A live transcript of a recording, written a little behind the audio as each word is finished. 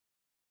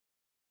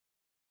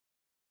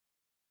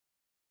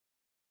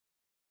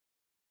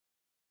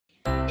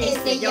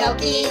It's the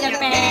Yokey the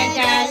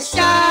Panda Show!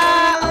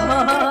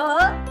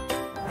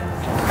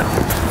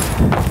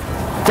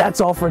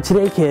 That's all for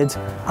today, kids.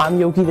 I'm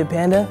Yokey the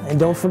Panda, and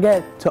don't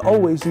forget to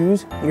always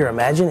use your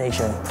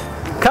imagination.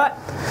 Cut!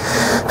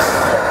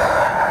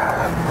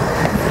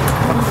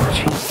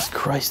 Jesus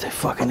Christ, I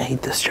fucking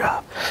hate this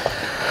job.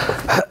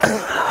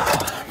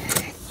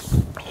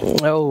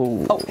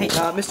 Oh, hey,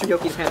 Mr.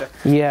 Yokey the Panda.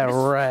 Yeah,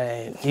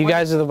 right. You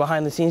guys are the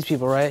behind-the-scenes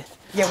people, right?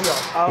 Yeah, we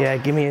are. Yeah,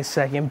 give me a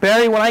second.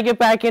 Barry, when I get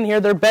back in here,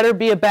 there better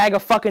be a bag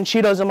of fucking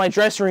Cheetos in my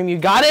dressing room. You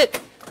got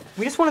it?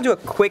 We just want to do a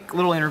quick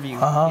little interview. You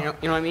know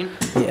what I mean?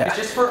 Yeah. It's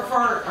just for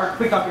our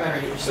quick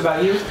documentary, just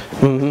about you.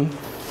 Mm-hmm.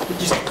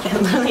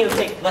 It literally will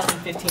take less than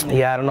 15 minutes.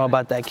 Yeah, I don't know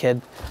about that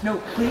kid. No,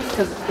 please,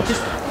 because it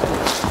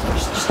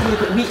just really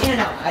quick. We in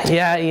and out.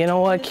 Yeah, you know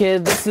what,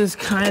 kid? This is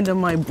kind of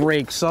my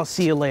break, so I'll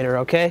see you later,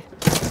 okay?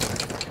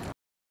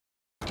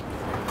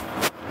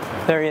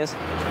 There he is.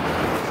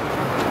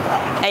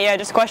 Hey,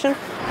 just a question?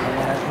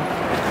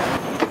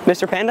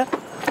 Mr. Panda?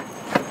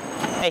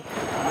 Hey.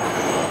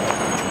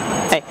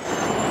 Hey.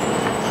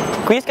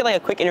 Can we just get like a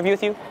quick interview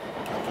with you?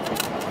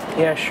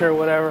 Yeah, sure,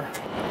 whatever.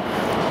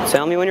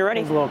 Tell me when you're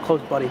ready. He's a little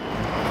close, buddy.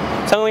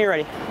 Tell me when you're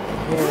ready.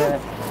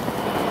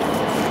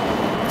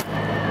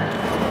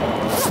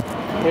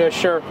 Yeah,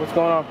 sure. What's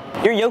going on?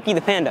 You're Yokey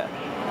the Panda.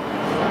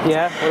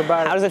 Yeah, what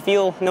about How does it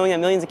feel knowing that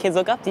millions of kids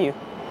look up to you?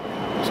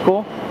 It's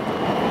cool.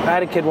 I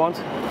had a kid once.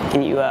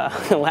 Can you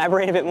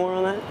elaborate a bit more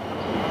on that?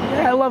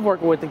 Yeah, I love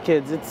working with the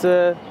kids. It's,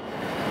 I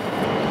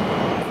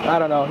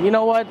don't know. You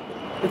know what?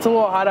 It's a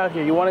little hot out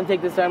here. You want to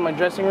take this out of my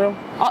dressing room?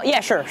 Oh, yeah,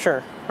 sure. All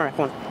right,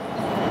 come on.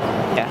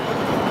 Yeah.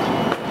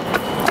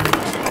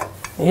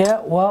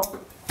 Yeah, well,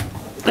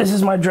 this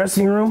is my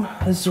dressing room.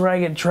 This is where I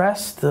get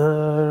dressed.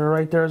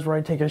 Right there is where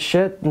I take a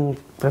shit, and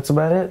that's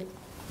about it.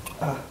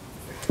 I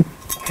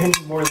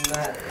need more than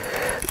that.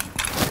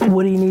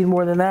 What do you need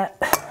more than that?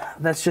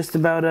 That's just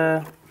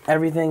about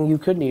everything you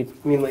could need.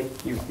 I mean,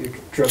 like your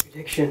drug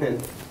addiction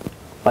and...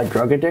 My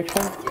drug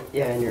addiction?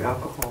 Yeah, and your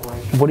alcohol.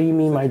 Like... What do you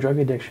mean, my drug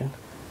addiction?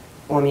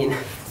 Well, I mean,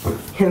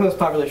 you're the most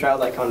popular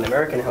child icon in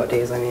America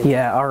nowadays, I mean.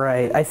 Yeah, all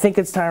right. I think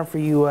it's time for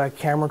you,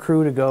 camera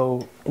crew, to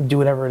go do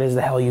whatever it is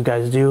the hell you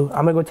guys do.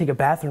 I'm gonna go take a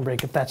bathroom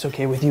break if that's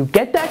okay with you.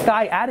 Get that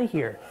guy out of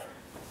here.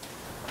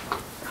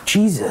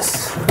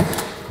 Jesus.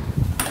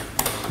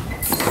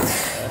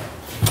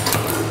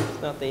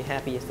 It's not the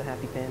happiest of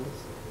happy pandas.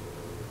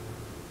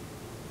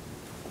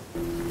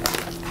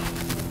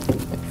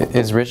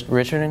 Is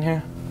Richard in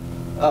here?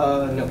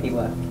 No, he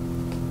left.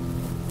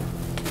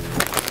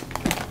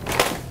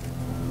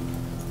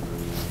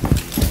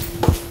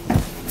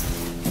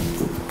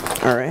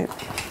 All right.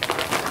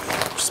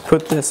 Just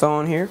put this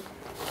on here.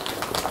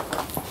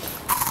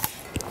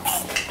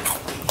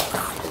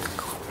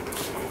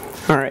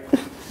 All right.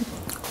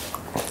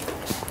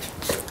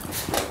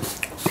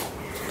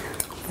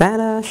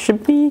 That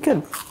should be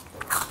good.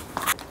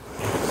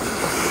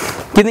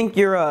 Do you think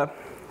your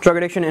drug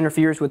addiction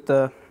interferes with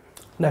the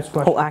Next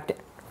question. whole act?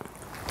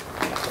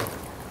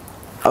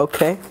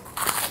 Okay.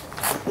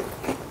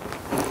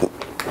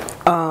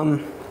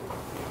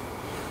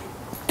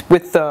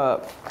 With the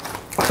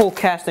whole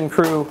cast and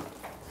crew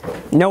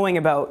knowing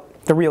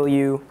about the real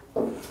you,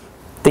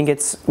 think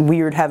it's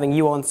weird having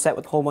you on set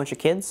with a whole bunch of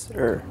kids,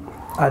 or?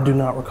 I do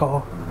not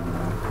recall.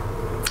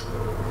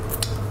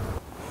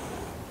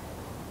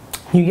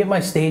 Can you get my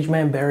stage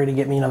man Barry to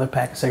get me another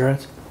pack of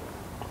cigarettes?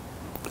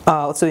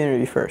 Let's do the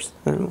interview first.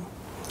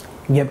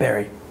 Get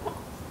Barry.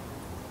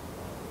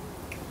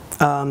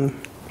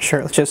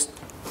 Sure. Let's just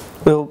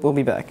we'll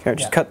be back. All right,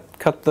 just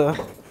cut the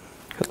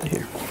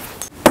here.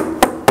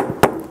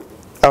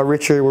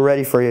 Richard, we're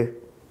ready for you.